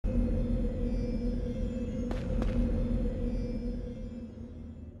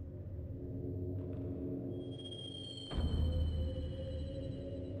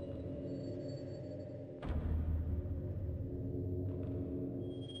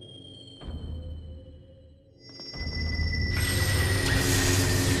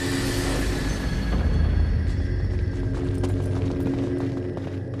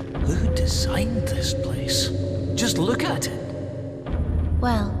this place. Just look at it.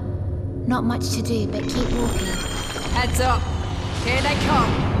 Well, not much to do, but keep walking. Heads up! Here they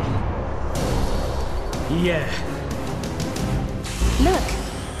come! Yeah. Look!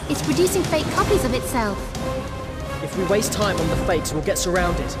 It's producing fake copies of itself. If we waste time on the fakes, we'll get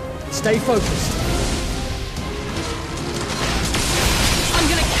surrounded. Stay focused. I'm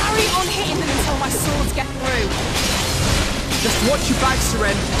gonna carry on hitting them until my swords get through. Just watch your back,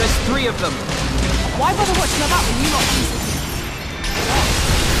 Seren. There's 3 of them. Why bother watching my back when you lot use it?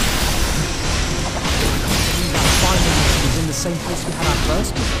 That final mission is in the same place we had our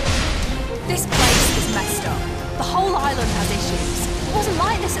first one. This place is messed up. The whole island has issues. It wasn't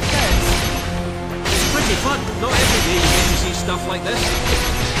like this at first. It's pretty fun. Not every day you get to see stuff like this.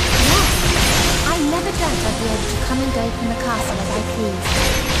 I never dreamt I'd be able to come and go from the castle as I pleased.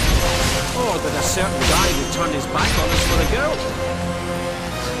 Or that a certain guy would turn his back on us for a girl.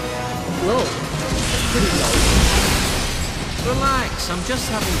 Whoa. Pretty low. Relax, I'm just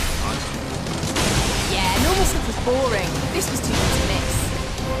having fun. Yeah, normal stuff was boring. This was too good to miss.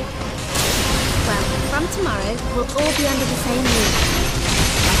 Well, from tomorrow, we'll all be under the same roof.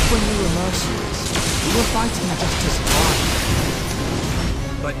 That's when we were mercenaries. We were fighting just to survive.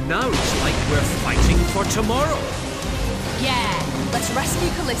 But now it's like we're fighting for tomorrow. Yeah, let's rescue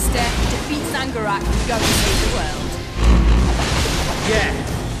Callista, defeat Zangorak, and go and save the world. Yeah.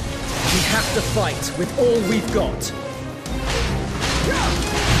 We have to fight with all we've got.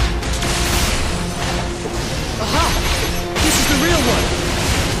 Aha! This is the real one!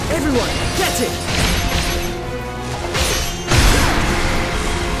 Everyone, get it!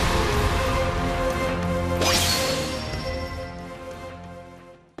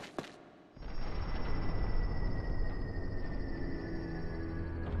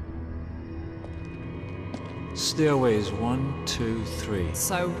 Stairways 1, 2, 3.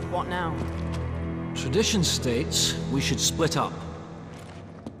 So, what now? Tradition states we should split up.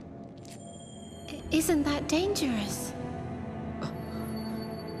 Isn't that dangerous?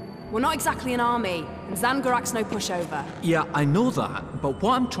 We're not exactly an army, and Zangorak's no pushover. Yeah, I know that, but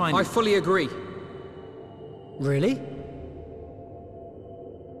what I'm trying I to... fully agree. Really?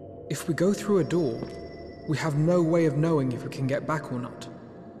 If we go through a door, we have no way of knowing if we can get back or not.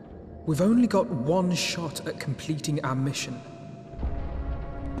 We've only got one shot at completing our mission.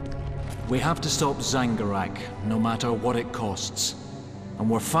 We have to stop Zangorak, no matter what it costs. And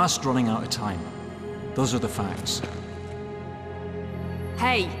we're fast running out of time. Those are the facts.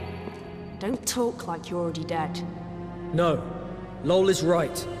 Hey, don't talk like you're already dead. No. Lol is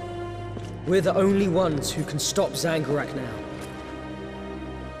right. We're the only ones who can stop Zangorak now.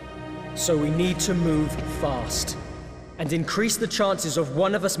 So we need to move fast. And increase the chances of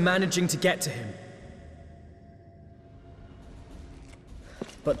one of us managing to get to him.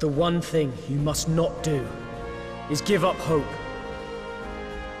 But the one thing you must not do is give up hope.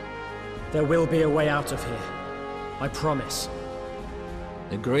 There will be a way out of here. I promise.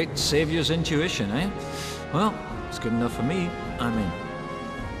 The great Savior's intuition, eh? Well, it's good enough for me. I'm in.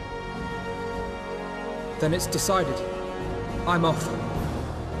 Then it's decided. I'm off.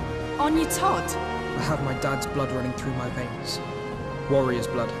 On your Todd? I have my dad's blood running through my veins. Warrior's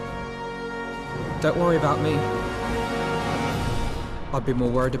blood. Don't worry about me. I'd be more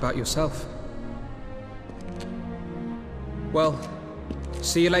worried about yourself. Well,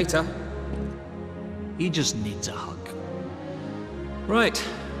 see you later. He just needs a hug. Right,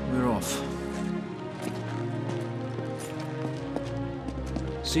 we're off.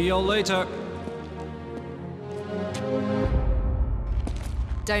 See y'all later.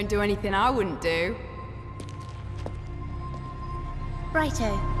 Don't do anything I wouldn't do.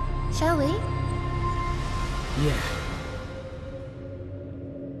 Righto. Shall we? Yeah.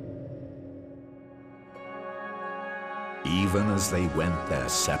 Even as they went their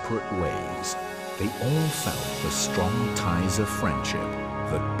separate ways, they all felt the strong ties of friendship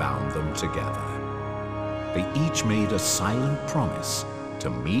that bound them together. They each made a silent promise to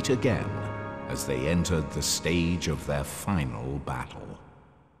meet again as they entered the stage of their final battle.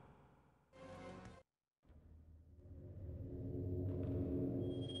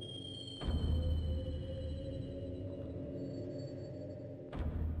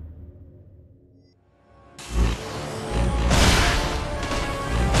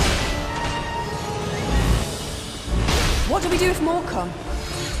 What do we do if more come?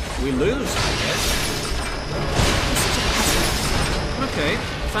 We lose, I guess. Okay,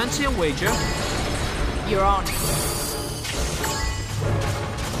 fancy a wager? You're on.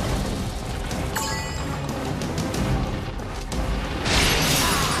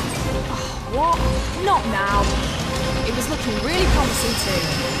 What? Not now. It was looking really promising too.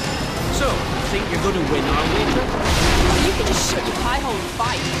 So, think you're going to win, our waiter? You can just shut your pie hole and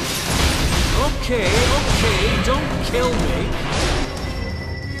fight. Okay, don't kill me.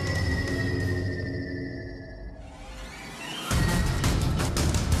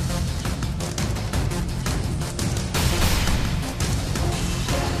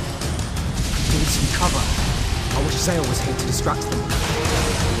 Need some cover. I wish Zale was here to distract them.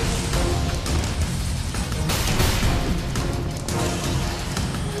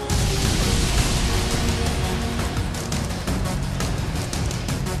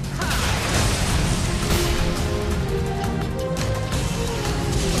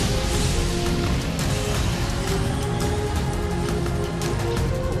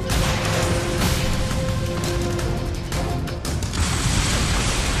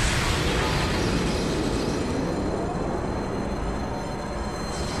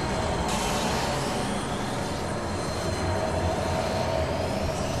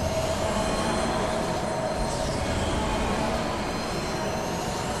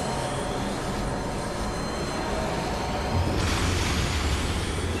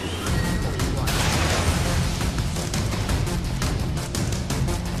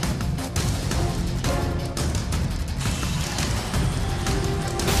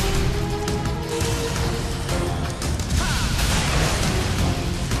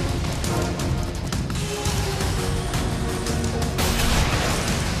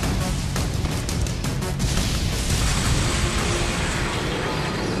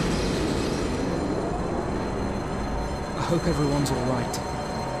 I hope everyone's all right.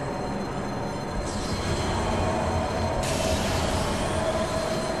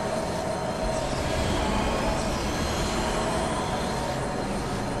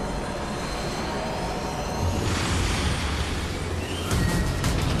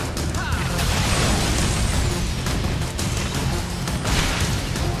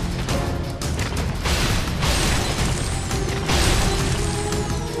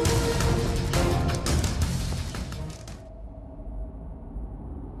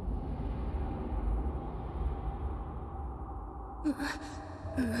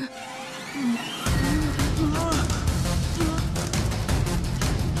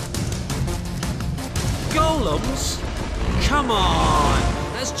 Golems? Come on!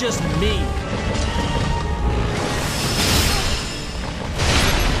 That's just me.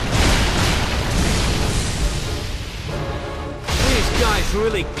 These guys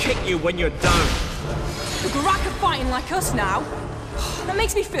really kick you when you're down. The Garak are fighting like us now. That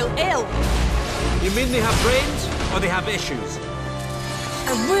makes me feel ill. You mean they have brains, or they have issues?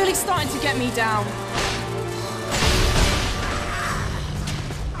 They're really starting to get me down.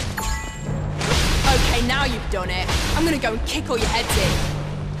 Okay, now you've done it. I'm gonna go and kick all your heads in.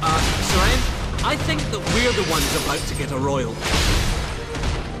 Seren, I think that we're the ones about to get a royal.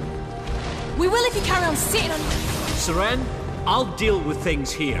 We will if you carry on sitting on... Seren, I'll deal with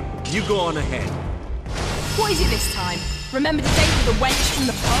things here. You go on ahead. What is it this time? Remember the day with the wench from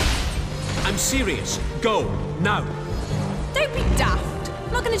the pub? I'm serious. Go, now. Don't be daft.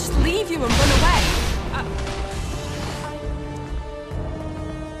 I'm not gonna just leave you and run away.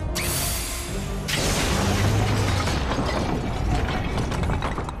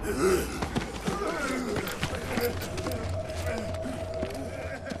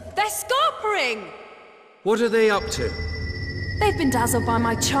 They're scarpering! What are they up to? They've been dazzled by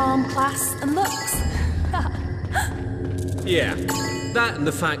my charm, class, and looks. Yeah, that and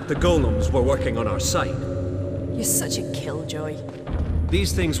the fact the golems were working on our site. You're such a killjoy.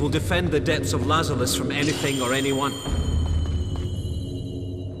 These things will defend the depths of Lazarus from anything or anyone.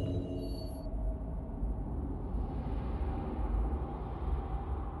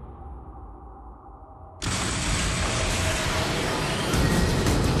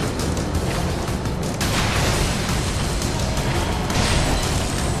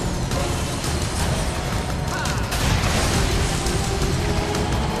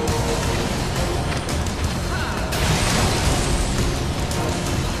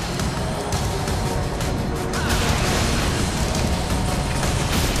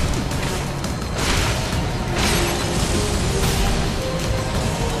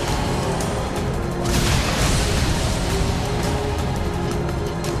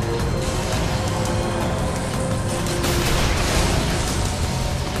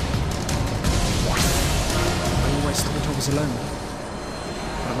 Alone.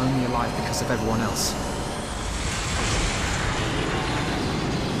 But I'm only alive because of everyone else.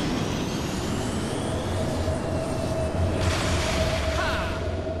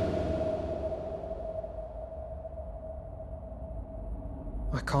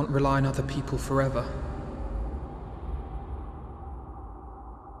 I can't rely on other people forever.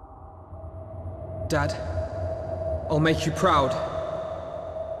 Dad, I'll make you proud.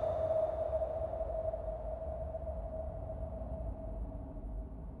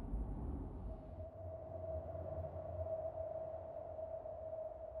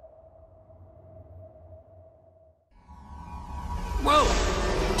 Whoa!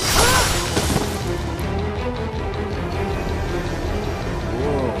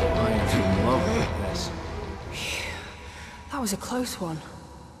 Whoa, I am in love with this. That was a close one.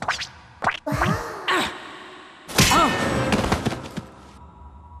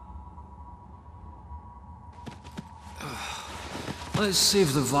 Let's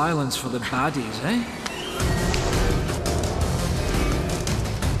save the violence for the baddies, eh?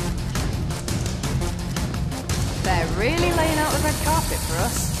 They're really laying out the red carpet for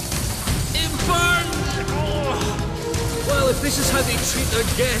us. It burns! Oh. Well, if this is how they treat their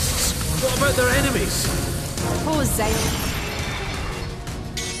guests, what about their enemies? Poor Zane.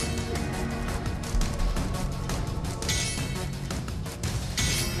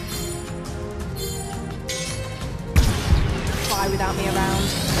 Fly without me around.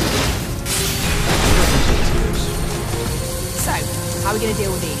 So, how are we going to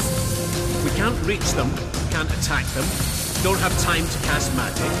deal with these? We can't reach them, can't attack them, don't have time to cast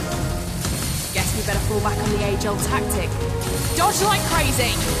magic. Guess we better fall back on the age-old tactic. Dodge like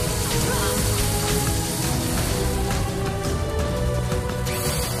crazy!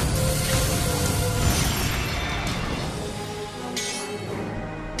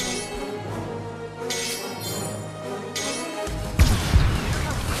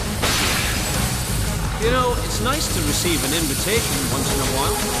 You know, it's nice to receive an invitation once in a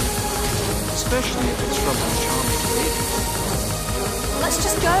while. Especially if it's from a charming lady. Let's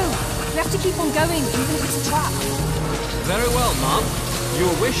just go. We have to keep on going, even if it's a trap. Very well, Mom.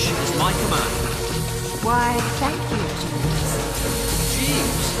 Your wish is my command. Why, thank you,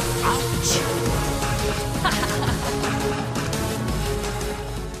 Jeeves. Ouch!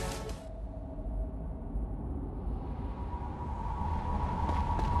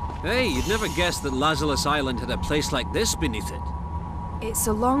 Hey, you'd never guess that Lazarus Island had a place like this beneath it. It's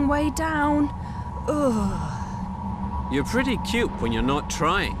a long way down. Ugh. You're pretty cute when you're not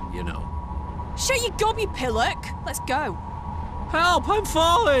trying, you know. Shut your gob, you pillock. Let's go. Help! I'm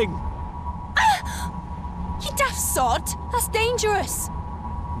falling! You daft sod. That's dangerous.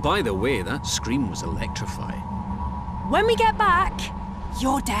 By the way, that scream was electrifying. When we get back,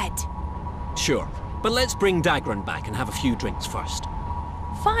 you're dead. Sure, but let's bring Dagran back and have a few drinks first.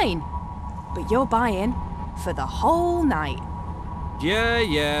 Fine. But you're buying for the whole night.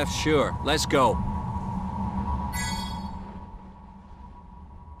 Yeah, sure. Let's go.